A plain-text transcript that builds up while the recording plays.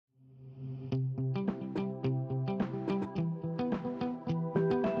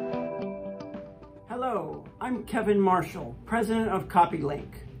I'm Kevin Marshall, president of CopyLink.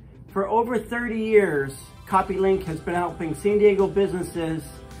 For over 30 years, CopyLink has been helping San Diego businesses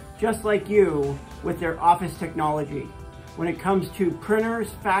just like you with their office technology. When it comes to printers,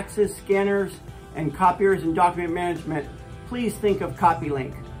 faxes, scanners, and copiers and document management, please think of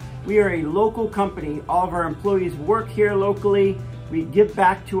CopyLink. We are a local company. All of our employees work here locally. We give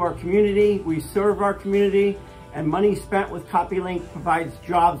back to our community. We serve our community, and money spent with CopyLink provides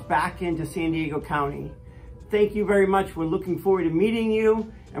jobs back into San Diego County. Thank you very much. We're looking forward to meeting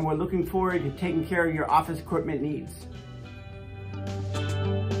you, and we're looking forward to taking care of your office equipment needs.